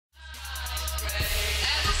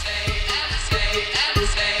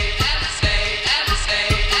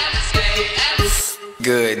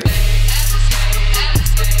good.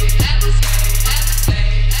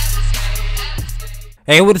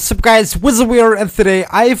 Hey, what's up guys, WhizL here, and today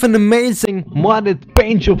I have an amazing modded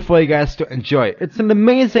paint job for you guys to enjoy. It's an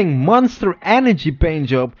amazing Monster Energy paint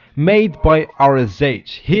job made by RSH.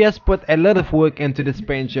 He has put a lot of work into this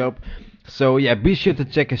paint job, so yeah, be sure to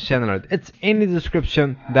check his channel out. It's in the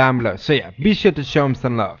description down below, so yeah, be sure to show him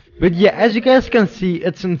some love. But yeah, as you guys can see,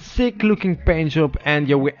 it's a sick looking paint job, and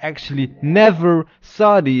yeah, we actually never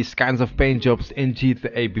saw these kinds of paint jobs in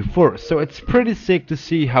GTA before, so it's pretty sick to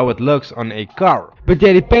see how it looks on a car. But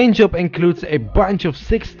yeah, the paint job includes a bunch of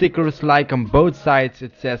sick stickers, like on both sides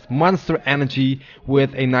it says Monster Energy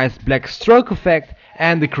with a nice black stroke effect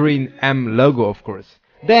and the green M logo, of course.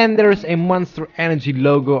 Then there's a Monster Energy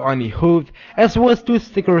logo on the hood, as well as 2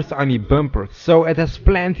 stickers on the bumper. So it has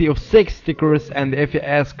plenty of sick stickers, and if you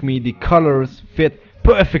ask me, the colors fit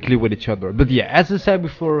perfectly with each other. But yeah, as I said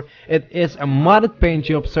before, it is a modded paint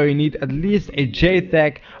job, so you need at least a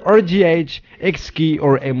JTAG or GH, X-key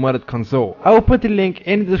or a modded console. I will put the link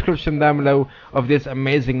in the description down below of this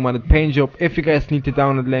amazing modded paint job if you guys need to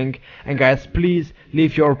download the link. And guys, please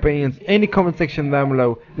leave your opinions in the comment section down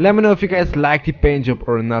below. Let me know if you guys like the paint job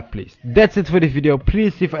or not, please. That's it for the video.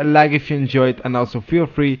 Please leave a like if you enjoyed, and also feel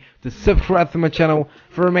free to subscribe to my channel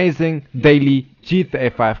for amazing daily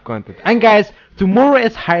GTA 5 content. And guys, tomorrow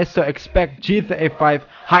is heist, so expect GTA 5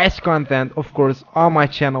 heist content, of course, on my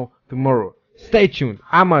channel tomorrow. Stay tuned.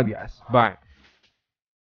 I'm out, guys. Bye.